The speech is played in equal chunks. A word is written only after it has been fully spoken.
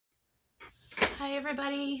Hi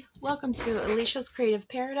everybody, welcome to Alicia's Creative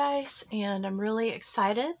Paradise, and I'm really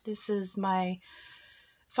excited. This is my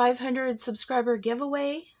 500 subscriber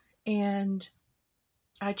giveaway, and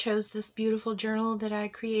I chose this beautiful journal that I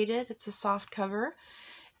created. It's a soft cover,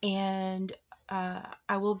 and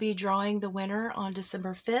I will be drawing the winner on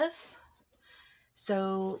December 5th.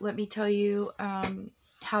 So let me tell you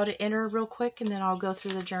how to enter real quick, and then I'll go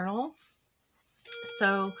through the journal.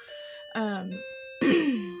 So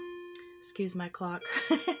excuse my clock.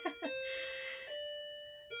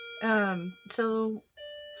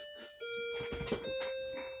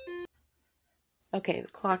 Okay, the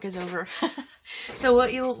clock is over. So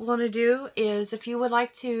what you'll want to do is, if you would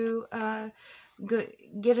like to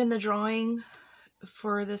get in the drawing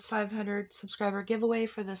for this 500 subscriber giveaway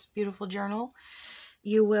for this beautiful journal,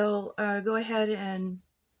 you will go ahead and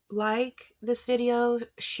like this video,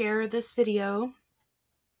 share this video,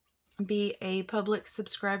 be a public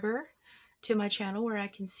subscriber to my channel where I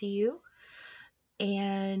can see you,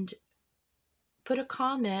 and put a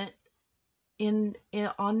comment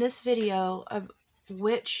on this video of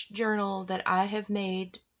which journal that I have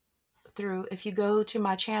made through. If you go to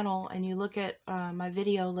my channel and you look at my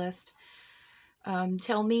video list,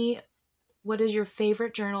 tell me what is your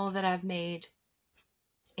favorite journal that I've made,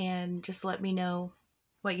 and just let me know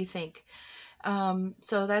what you think.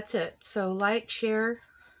 So that's it. So like, share,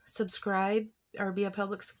 subscribe, or be a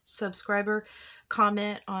public subscriber,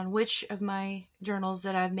 comment on which of my journals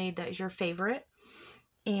that I've made that is your favorite.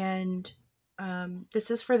 And this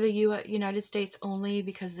is for the United States only,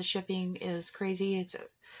 because the shipping is crazy. It's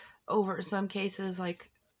over, in some cases, like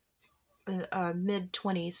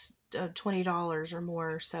mid-20s, $20 or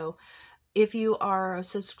more. So if you are a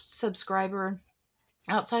subscriber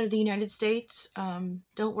outside of the United States,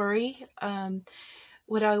 don't worry.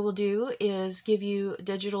 What I will do is give you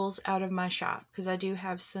digitals out of my shop, because I do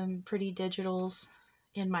have some pretty digitals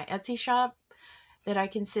in my Etsy shop that I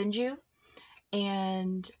can send you.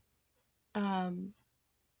 And I'll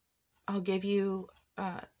give you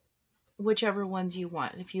whichever ones you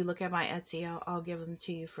want. If you look at my Etsy, I'll give them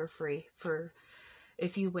to you for free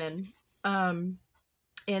if you win. And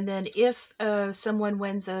then if someone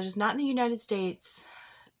wins that is not in the United States,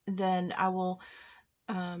 then I will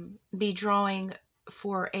be drawing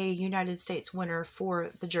for a United States winner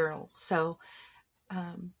for the journal. So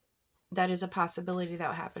that is a possibility that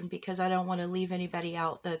will happen, because I don't want to leave anybody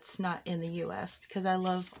out that's not in the US, because I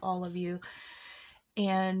love all of you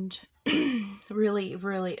and really,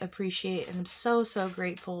 really appreciate, and I'm so, so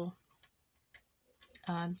grateful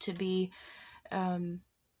to be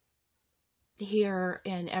here,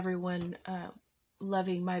 and everyone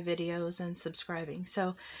loving my videos and subscribing.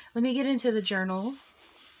 So let me get into the journal.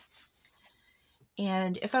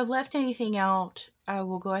 And if I've left anything out, I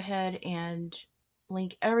will go ahead and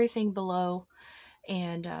link everything below,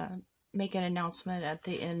 and make an announcement at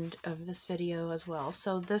the end of this video as well.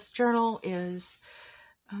 So this journal is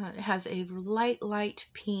has a light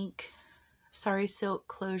pink sari silk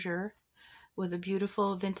closure with a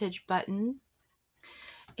beautiful vintage button,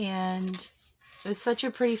 and it's such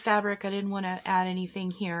a pretty fabric. I didn't want to add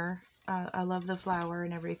anything here. I love the flower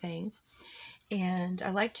and everything, and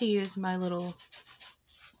I like to use my little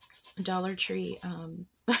Dollar Tree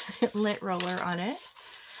lint roller on it,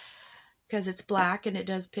 because it's black and it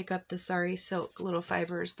does pick up the sari silk little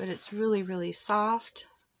fibers, but it's really, really soft.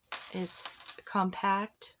 It's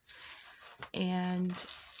compact. And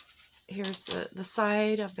here's the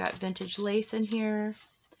side. I've got vintage lace in here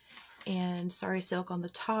and sari silk on the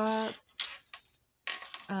top.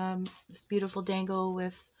 This beautiful dangle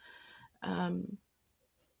with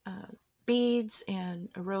beads and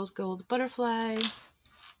a rose gold butterfly.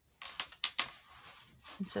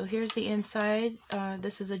 And so here's the inside.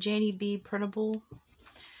 This is a Janey B printable.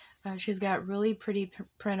 She's got really pretty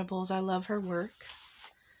printables. I love her work.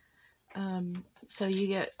 So you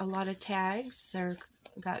get a lot of tags. They're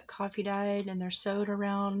got coffee dyed and they're sewed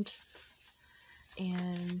around.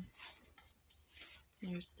 And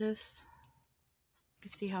there's this. You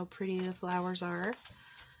can see how pretty the flowers are.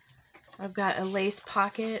 I've got a lace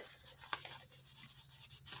pocket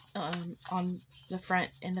on the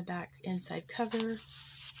front and the back inside cover.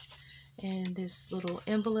 And this little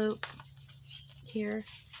envelope here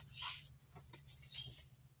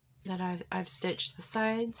that I've stitched the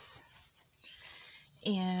sides.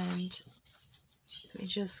 And let me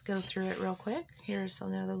just go through it real quick. Here's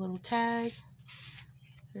another little tag.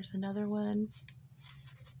 There's another one.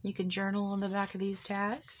 You can journal on the back of these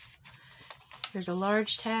tags. There's a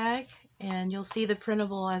large tag, and you'll see the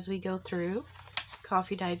printable as we go through.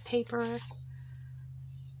 Coffee dyed paper.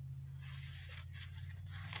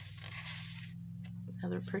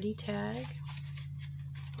 Another pretty tag.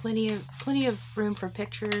 plenty of room for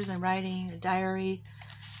pictures and writing, a diary.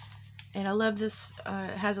 And I love this.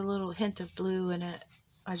 It has a little hint of blue in it.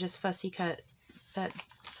 I just fussy cut that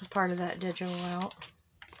part of that digital out.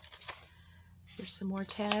 Here's some more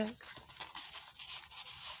tags.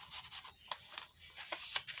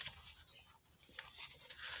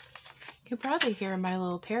 You can probably hear my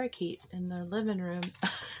little parakeet in the living room.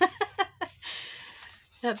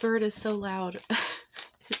 That bird is so loud.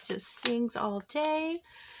 It just sings all day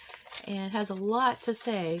and has a lot to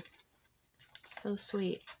say. It's so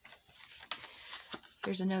sweet.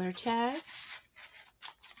 Here's another tag.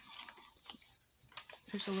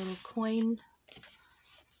 There's a little coin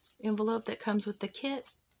envelope that comes with the kit.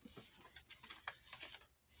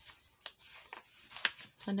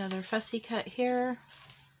 Another fussy cut here.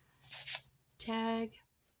 Tag.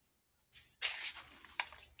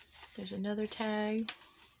 There's another tag.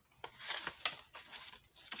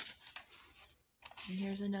 And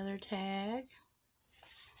here's another tag.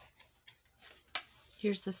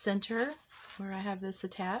 Here's the center where I have this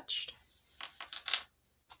attached.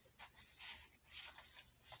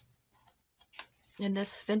 And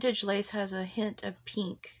this vintage lace has a hint of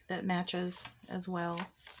pink that matches as well.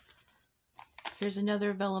 Here's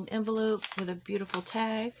another vellum envelope with a beautiful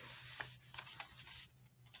tag.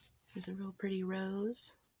 There's a real pretty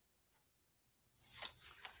rose.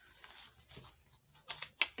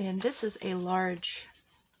 And this is a large,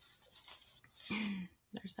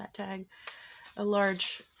 there's that tag, a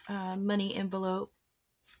large money envelope.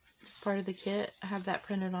 It's part of the kit. I have that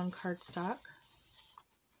printed on cardstock.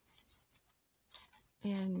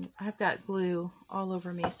 And I've got glue all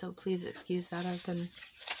over me, so please excuse that.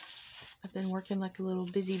 I've been working like a little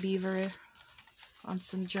busy beaver on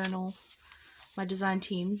some journal, my design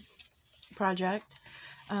team project.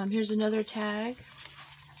 Here's another tag.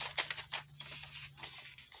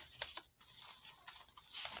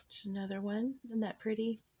 There's another one. Isn't that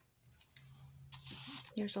pretty?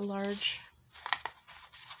 Here's a large.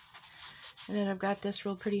 And then I've got this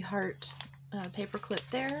real pretty heart paper clip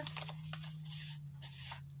there.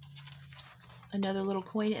 Another little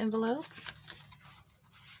coin envelope.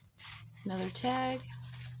 Another tag.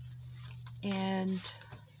 And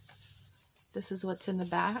this is what's in the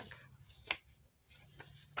back.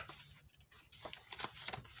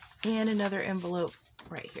 And another envelope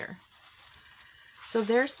right here. So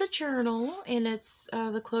there's the journal, and it's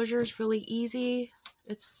the closure is really easy.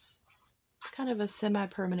 It's kind of a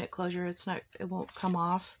semi-permanent closure. It's not, it won't come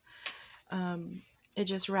off. It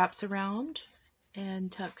just wraps around and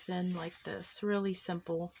tucks in like this. Really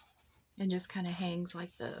simple, and just kind of hangs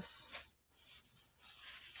like this.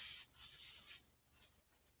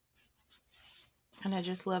 And I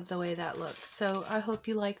just love the way that looks. So I hope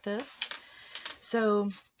you like this.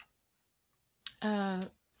 So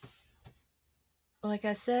like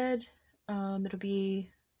I said, it'll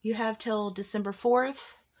be, you have till December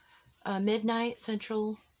 4th, midnight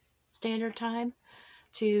Central Standard Time,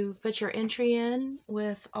 to put your entry in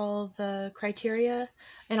with all the criteria,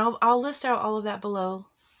 and I'll list out all of that below.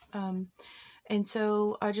 And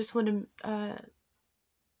so I just want to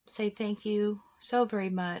say thank you so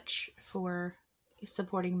very much for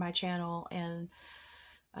supporting my channel and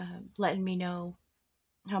letting me know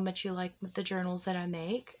how much you like the journals that I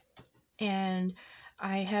make. And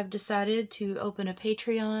I have decided to open a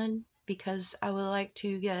Patreon because I would like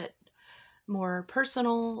to get more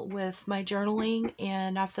personal with my journaling,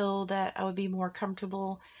 and I feel that I would be more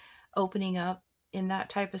comfortable opening up in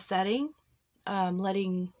that type of setting,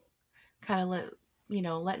 letting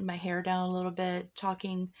my hair down a little bit,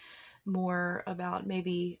 talking more about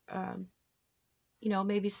maybe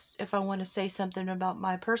maybe if I want to say something about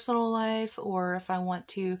my personal life, or if I want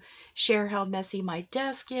to share how messy my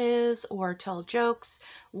desk is, or tell jokes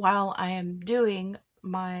while I am doing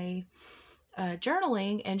my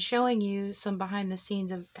journaling, and showing you some behind the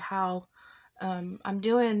scenes of how I'm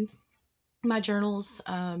doing my journals,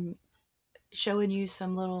 showing you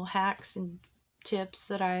some little hacks and tips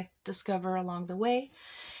that I discover along the way.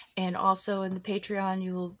 And also in the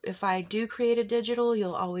Patreon, if I do create a digital,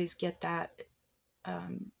 you'll always get that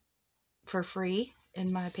for free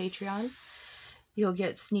in my Patreon. You'll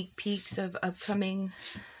get sneak peeks of upcoming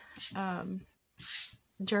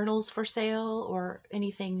journals for sale, or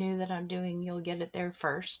anything new that I'm doing. You'll get it there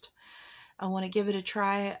first. I want to give it a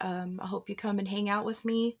try. I hope you come and hang out with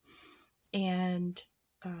me, and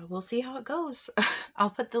we'll see how it goes.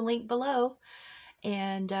 I'll put the link below,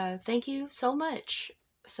 and thank you so much.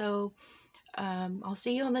 So I'll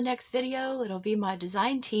see you on the next video. It'll be my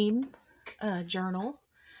design team journal.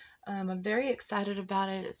 I'm very excited about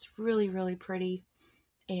it. It's really, really pretty,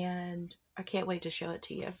 and I can't wait to show it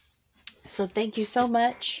to you. So thank you so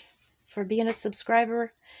much for being a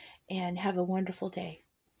subscriber, and have a wonderful day.